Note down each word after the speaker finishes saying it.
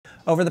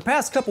Over the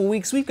past couple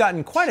weeks, we've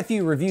gotten quite a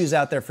few reviews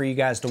out there for you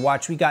guys to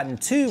watch. We've gotten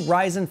 2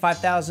 Ryzen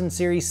 5000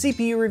 series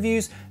CPU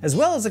reviews, as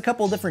well as a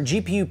couple different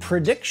GPU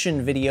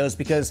prediction videos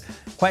because,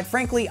 quite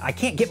frankly, I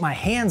can't get my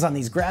hands on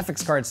these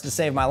graphics cards to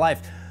save my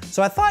life.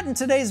 So I thought in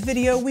today's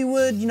video we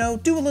would,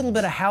 do a little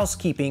bit of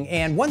housekeeping,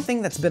 and one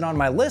thing that's been on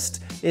my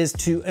list is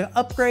to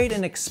upgrade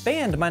and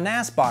expand my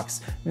NAS box.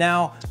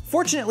 Now,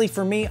 fortunately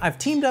for me, I've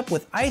teamed up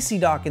with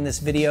Icydock in this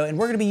video, and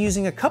we're gonna be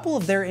using a couple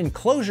of their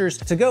enclosures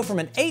to go from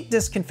an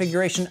 8-disc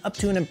configuration up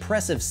to an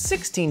impressive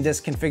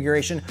 16-disc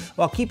configuration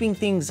while keeping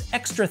things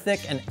extra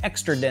thick and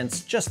extra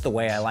dense just the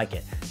way I like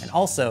it. And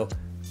also,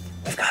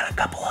 we've got a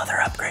couple other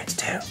upgrades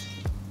too.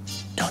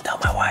 Don't tell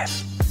my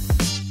wife.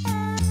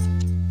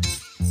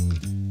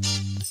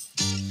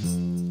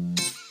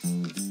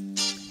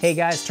 Hey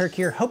guys, Turk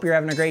here, hope you're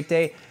having a great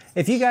day.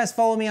 If you guys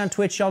follow me on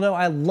Twitch, y'all know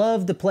I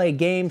love to play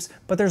games,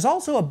 but there's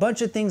also a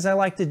bunch of things I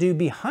like to do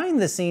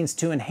behind the scenes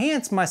to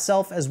enhance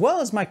myself as well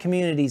as my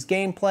community's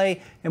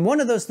gameplay, and one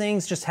of those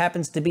things just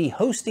happens to be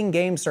hosting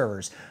game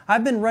servers.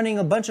 I've been running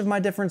a bunch of my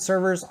different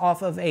servers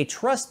off of a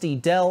trusty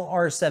Dell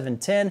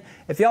R710.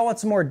 If y'all want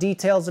some more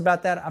details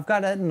about that, I've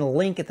got it in the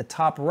link at the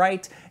top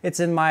right. It's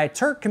in my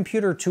Turk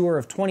Computer Tour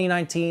of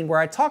 2019, where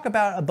I talk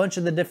about a bunch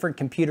of the different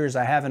computers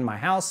I have in my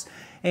house.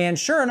 And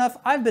sure enough,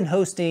 I've been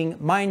hosting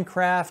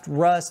Minecraft,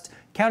 Rust,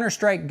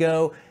 Counter-Strike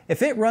Go.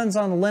 If it runs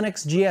on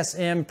Linux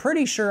GSM,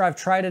 pretty sure I've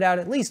tried it out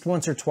at least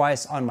once or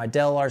twice on my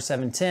Dell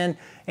R710.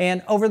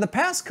 And over the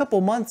past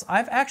couple months,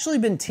 I've actually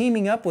been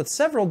teaming up with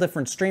several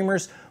different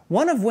streamers,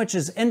 one of which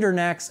is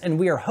Endernax, and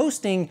we are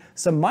hosting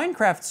some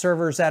Minecraft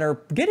servers that are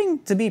getting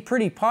to be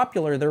pretty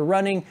popular. They're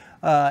running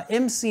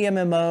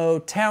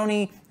MCMMO,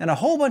 Townie, and a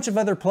whole bunch of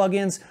other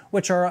plugins,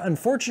 which are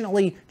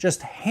unfortunately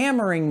just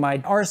hammering my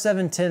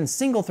R710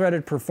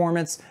 single-threaded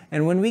performance.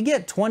 And when we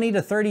get 20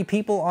 to 30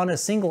 people on a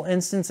single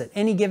instance at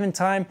any given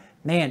time,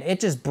 man,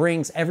 it just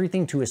brings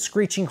everything to a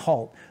screeching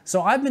halt.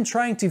 So I've been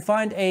trying to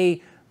find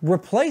a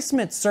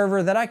replacement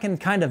server that I can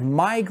kind of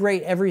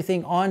migrate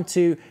everything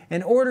onto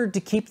in order to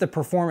keep the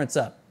performance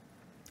up.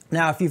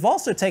 Now, if you've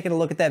also taken a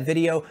look at that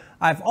video,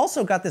 I've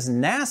also got this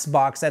NAS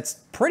box that's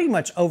pretty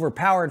much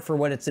overpowered for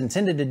what it's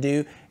intended to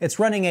do. It's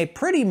running a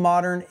pretty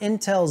modern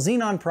Intel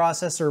Xeon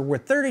processor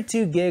with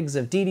 32 gigs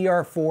of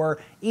DDR4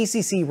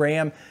 ECC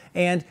RAM,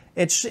 and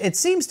it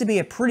seems to be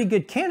a pretty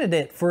good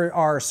candidate for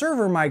our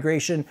server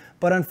migration,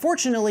 but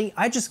unfortunately,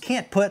 I just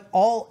can't put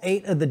all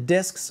 8 of the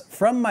disks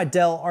from my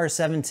Dell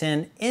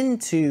R710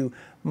 into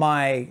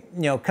my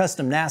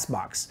custom NAS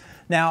box.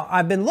 Now,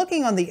 I've been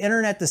looking on the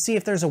internet to see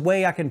if there's a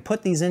way I can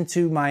put these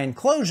into my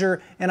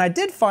enclosure, and I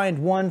did find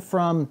one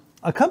from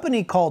a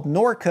company called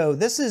Norco.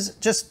 This is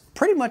just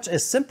pretty much a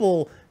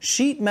simple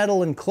sheet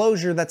metal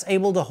enclosure that's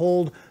able to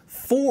hold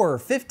 4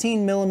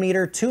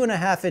 15mm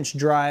 2.5-inch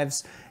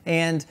drives,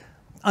 and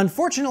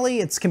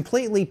unfortunately, it's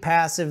completely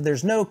passive.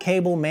 There's no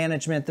cable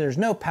management, there's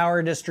no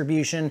power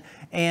distribution,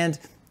 and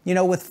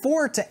with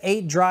 4 to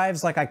 8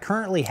 drives like I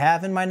currently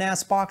have in my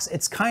NAS box,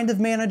 it's kind of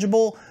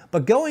manageable,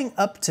 but going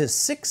up to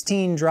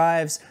 16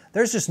 drives,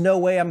 there's just no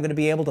way I'm going to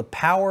be able to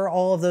power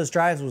all of those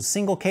drives with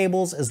single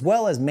cables, as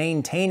well as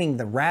maintaining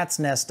the rat's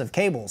nest of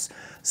cables.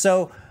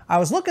 So I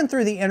was looking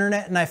through the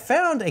internet and I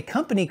found a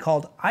company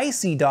called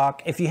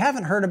Icydock. If you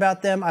haven't heard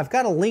about them, I've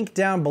got a link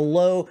down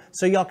below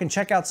so y'all can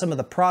check out some of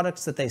the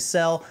products that they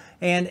sell.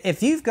 And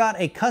if you've got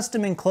a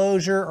custom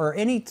enclosure or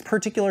any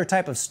particular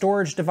type of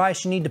storage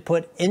device you need to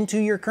put into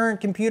your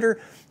current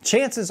computer,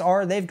 chances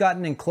are they've got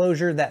an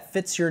enclosure that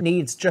fits your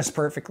needs just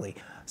perfectly.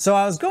 So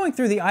I was going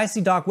through the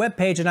Icydock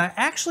webpage and I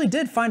actually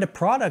did find a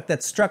product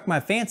that struck my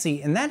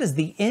fancy, and that is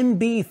the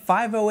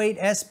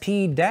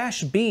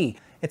MB508SP-B.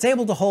 It's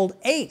able to hold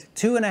 8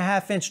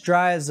 2.5-inch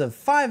drives of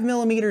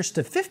 5mm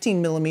to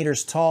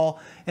 15mm tall,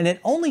 and it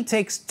only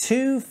takes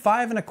 2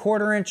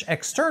 5.25-inch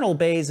external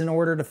bays in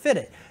order to fit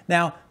it.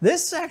 Now,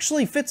 this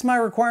actually fits my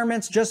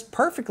requirements just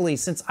perfectly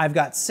since I've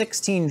got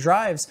 16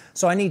 drives,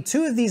 so I need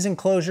 2 of these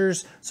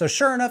enclosures. So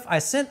sure enough, I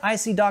sent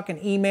Icydock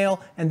an email,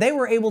 and they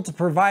were able to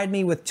provide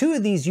me with 2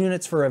 of these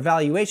units for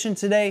evaluation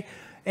today.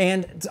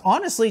 And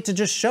honestly, to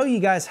just show you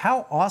guys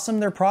how awesome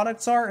their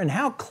products are and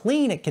how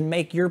clean it can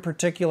make your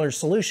particular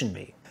solution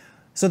be.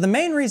 So the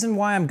main reason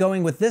why I'm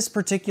going with this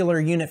particular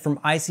unit from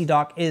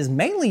Icydock is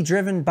mainly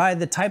driven by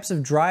the types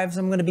of drives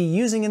I'm going to be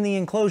using in the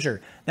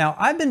enclosure. Now,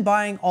 I've been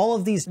buying all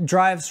of these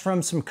drives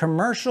from some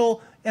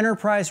commercial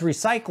enterprise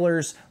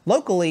recyclers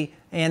locally,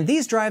 and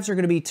these drives are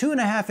going to be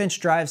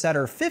 2.5-inch drives that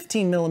are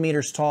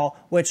 15mm tall,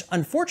 which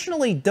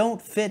unfortunately don't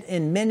fit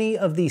in many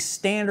of the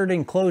standard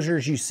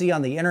enclosures you see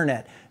on the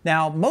internet.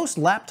 Now, most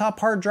laptop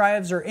hard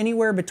drives are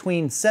anywhere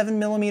between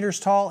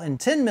 7mm tall and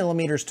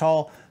 10mm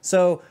tall,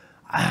 so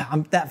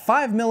that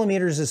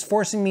 5mm is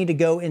forcing me to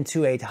go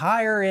into a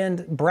higher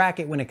end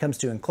bracket when it comes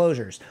to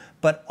enclosures.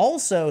 but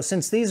also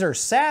since these are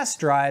SAS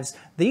drives,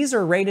 these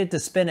are rated to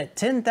spin at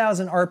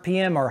 10,000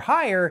 RPM or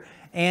higher,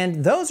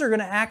 and those are going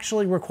to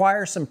actually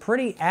require some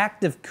pretty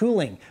active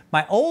cooling.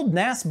 My old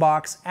NAS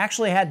box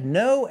actually had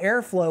no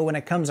airflow when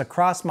it comes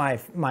across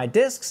my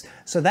disks,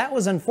 so that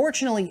was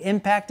unfortunately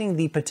impacting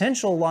the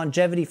potential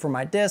longevity for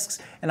my disks,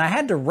 and I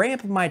had to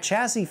ramp my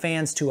chassis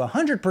fans to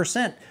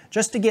 100%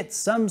 just to get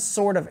some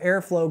sort of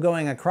airflow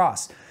going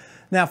across.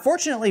 Now,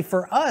 fortunately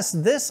for us,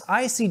 this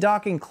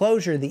Icydock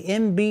enclosure, the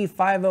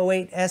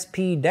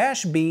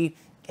MB508SP-B,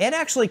 it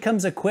actually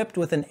comes equipped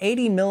with an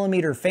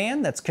 80mm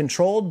fan that's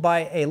controlled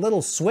by a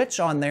little switch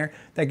on there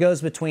that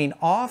goes between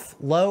off,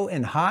 low,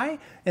 and high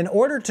in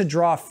order to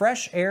draw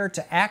fresh air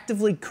to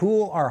actively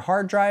cool our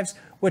hard drives,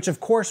 which of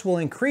course will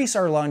increase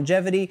our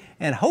longevity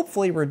and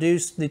hopefully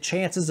reduce the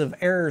chances of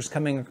errors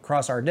coming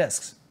across our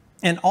disks.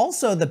 And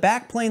also the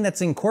backplane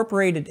that's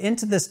incorporated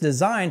into this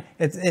design,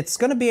 it's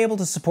going to be able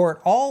to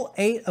support all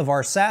 8 of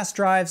our SAS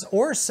drives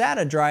or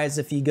SATA drives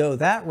if you go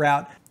that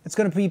route. It's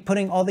going to be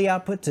putting all the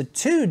output to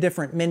 2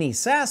 different mini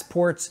SAS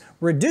ports,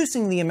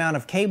 reducing the amount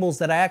of cables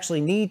that I actually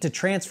need to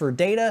transfer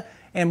data.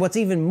 And what's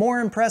even more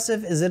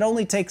impressive is it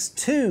only takes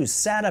 2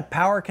 SATA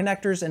power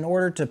connectors in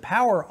order to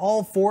power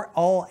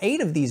all 8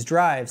 of these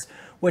drives,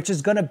 which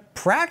is going to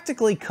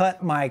practically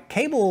cut my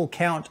cable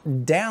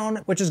count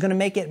down, which is going to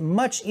make it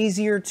much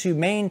easier to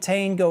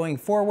maintain going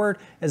forward,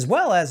 as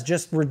well as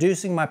just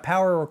reducing my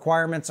power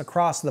requirements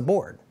across the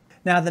board.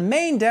 Now, the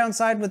main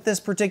downside with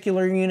this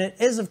particular unit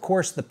is of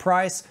course the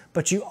price,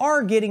 but you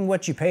are getting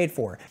what you paid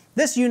for.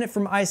 This unit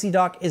from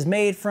Icydock is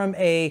made from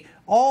a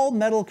all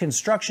metal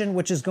construction,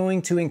 which is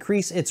going to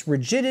increase its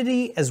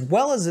rigidity as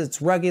well as its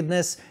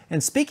ruggedness.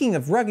 And speaking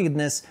of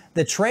ruggedness,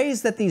 the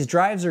trays that these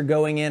drives are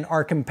going in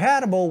are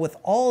compatible with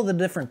all the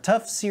different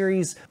Tough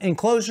series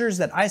enclosures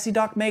that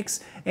Icydock makes.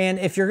 And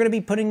if you're going to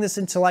be putting this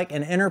into like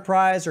an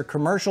enterprise or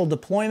commercial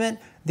deployment,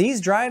 these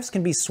drives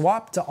can be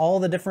swapped to all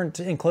the different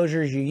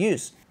enclosures you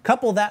use.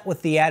 Couple that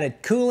with the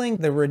added cooling,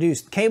 the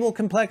reduced cable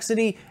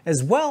complexity,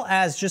 as well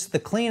as just the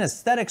clean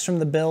aesthetics from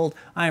the build,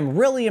 I'm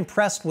really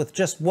impressed with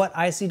just what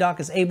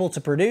Icydock is able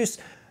to produce.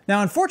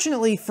 Now,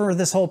 unfortunately for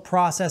this whole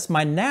process,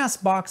 my NAS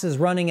box is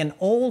running an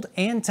old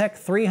Antec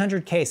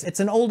 300 case. It's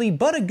an oldie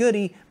but a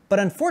goodie, but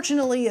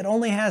unfortunately it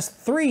only has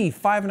 3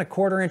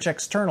 5¼ inch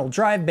external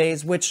drive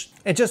bays, which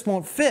it just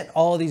won't fit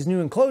all of these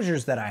new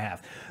enclosures that I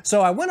have.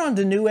 So I went on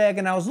to Newegg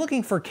and I was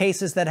looking for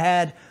cases that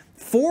had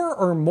 4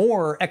 or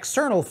more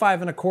external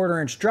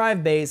 5¼ inch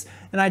drive bays,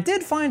 and I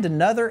did find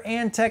another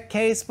Antec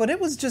case, but it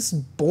was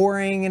just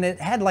boring and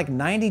it had like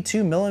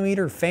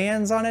 92mm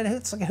fans on it.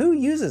 It's like, who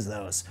uses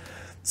those?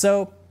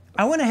 So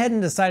I went ahead and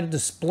decided to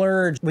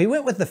splurge. We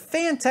went with the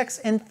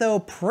Phanteks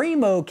Intho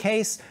Primo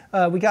case.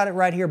 We got it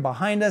right here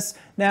behind us.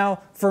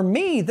 Now, for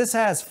me, this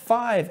has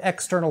 5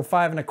 external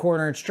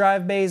 5¼ inch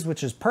drive bays,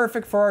 which is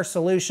perfect for our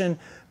solution.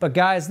 But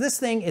guys, this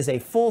thing is a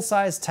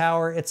full-size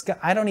tower. It's got,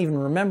 I don't even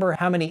remember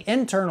how many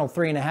internal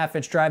 3½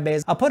 inch drive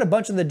bays. I'll put a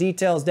bunch of the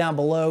details down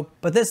below,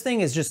 but this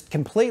thing is just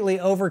completely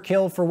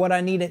overkill for what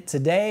I need it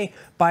today.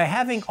 By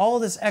having all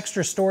this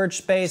extra storage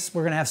space,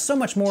 we're gonna have so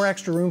much more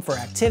extra room for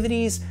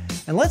activities.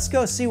 And let's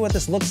go see what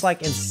this looks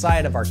like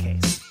inside of our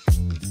case.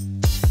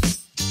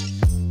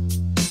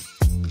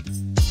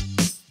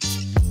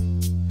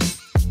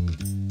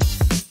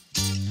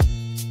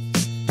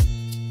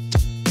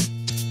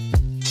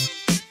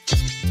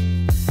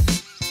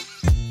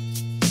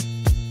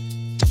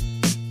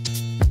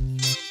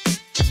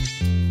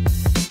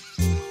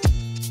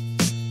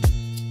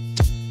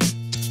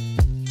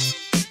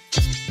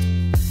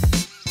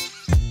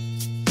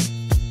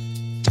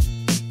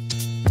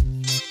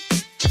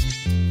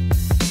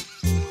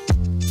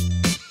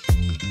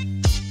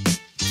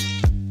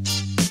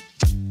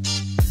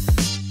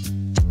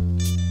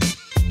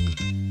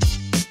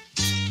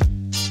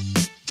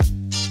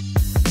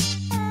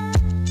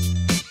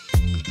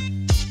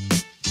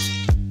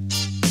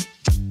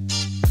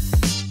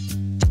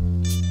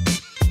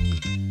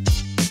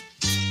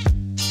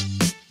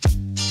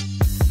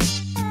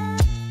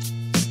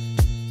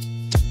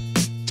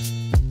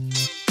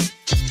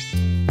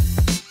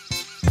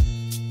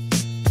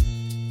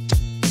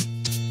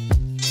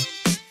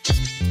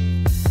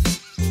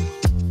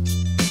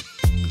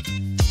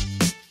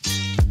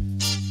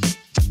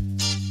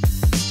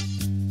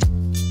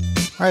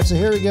 All right, so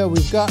here we go.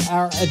 We've got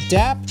our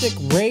Adaptic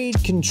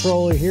RAID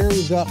controller here.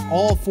 We've got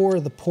all 4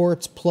 of the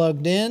ports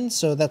plugged in,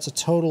 so that's a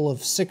total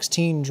of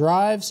 16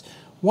 drives.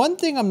 One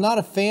thing I'm not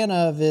a fan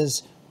of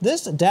is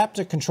this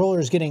Adaptic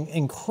controller is getting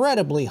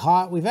incredibly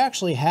hot. We've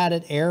actually had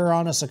it air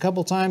on us a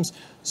couple times,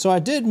 so I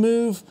did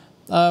move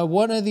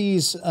one of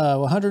these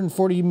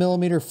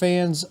 140mm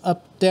fans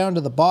up down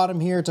to the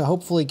bottom here to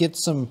hopefully get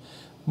some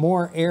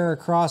more air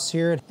across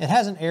here. It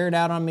hasn't aired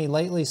out on me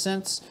lately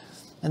since.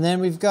 And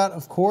then we've got,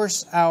 of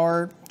course,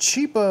 our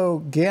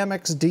cheapo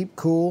Gamex Deep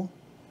Cool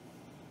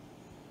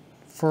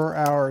for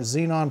our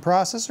Xeon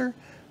processor,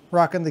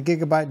 rocking the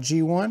Gigabyte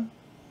G1.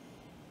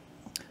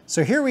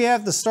 So here we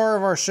have the star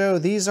of our show.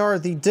 These are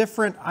the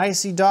different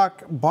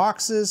Icydock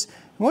boxes.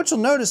 What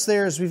you'll notice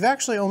there is we've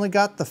actually only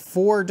got the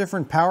 4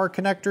 different power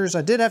connectors.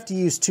 I did have to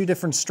use 2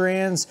 different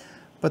strands,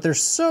 but they're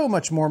so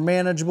much more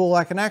manageable.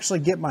 I can actually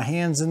get my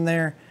hands in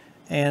there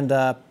and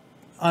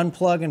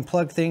unplug and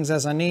plug things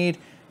as I need.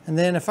 And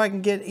then if I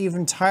can get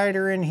even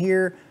tighter in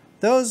here,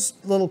 those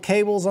little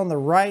cables on the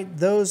right,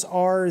 those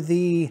are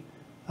the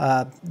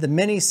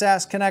mini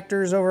SAS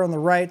connectors over on the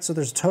right. So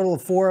there's a total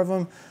of 4 of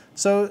them.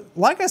 So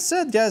like I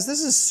said, guys,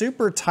 this is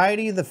super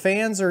tidy. The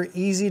fans are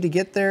easy to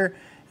get there.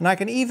 And I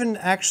can even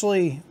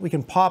actually, we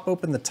can pop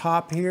open the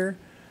top here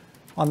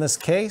on this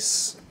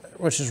case,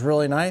 which is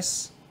really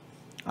nice.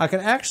 I can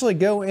actually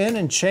go in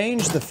and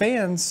change the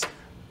fans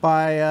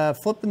by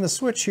flipping the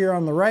switch here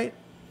on the right,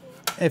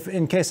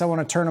 in case I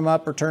want to turn them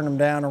up or turn them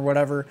down or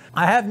whatever.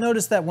 I have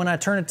noticed that when I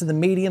turn it to the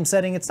medium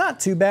setting, it's not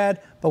too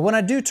bad, but when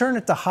I do turn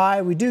it to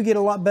high, we do get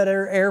a lot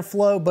better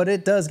airflow, but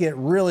it does get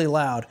really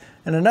loud.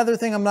 And another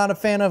thing I'm not a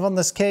fan of on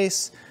this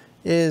case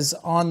is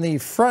on the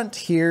front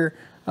here,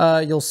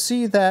 you'll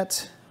see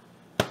that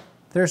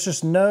there's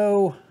just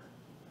no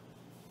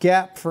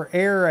gap for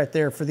air right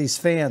there for these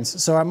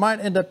fans. So I might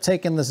end up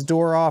taking this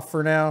door off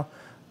for now,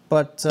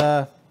 but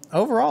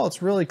overall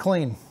it's really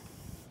clean.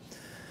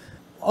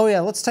 Oh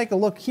yeah, let's take a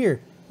look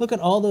here. Look at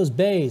all those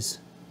bays.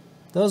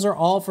 Those are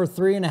all for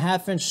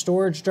 3.5-inch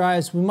storage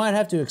drives. We might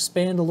have to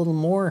expand a little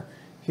more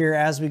here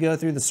as we go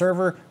through the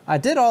server. I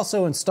did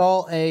also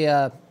install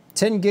a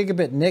 10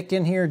 gigabit NIC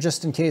in here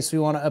just in case we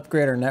want to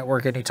upgrade our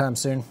network anytime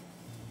soon.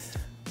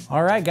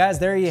 All right, guys,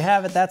 there you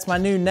have it. That's my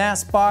new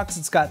NAS box.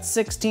 It's got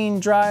 16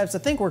 drives. I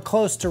think we're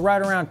close to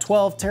right around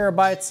 12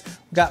 terabytes. We've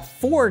got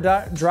 4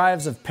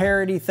 drives of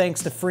parity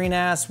thanks to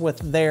FreeNAS with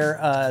their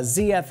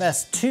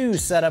ZFS2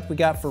 setup we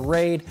got for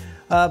RAID.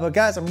 But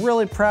guys, I'm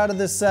really proud of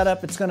this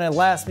setup. It's gonna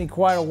last me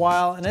quite a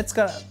while, and it's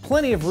got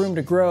plenty of room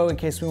to grow in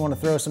case we wanna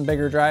throw some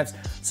bigger drives.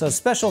 So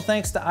special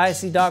thanks to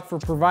Icydock for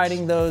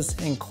providing those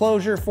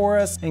enclosure for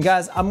us. And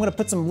guys, I'm gonna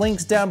put some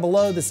links down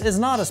below. This is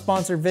not a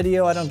sponsored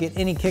video. I don't get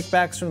any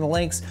kickbacks from the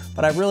links,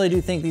 but I really do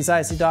think these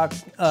Icydock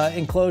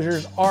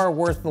enclosures are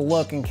worth the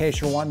look in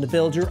case you're wanting to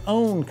build your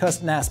own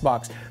custom NAS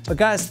box. But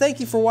guys, thank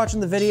you for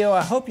watching the video.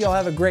 I hope y'all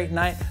have a great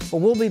night,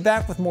 but we'll be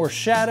back with more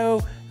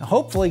Shadow and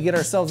hopefully get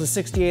ourselves a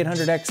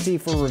 6800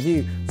 XT for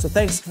review. So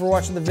thanks for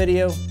watching the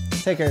video.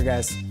 Take care,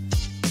 guys.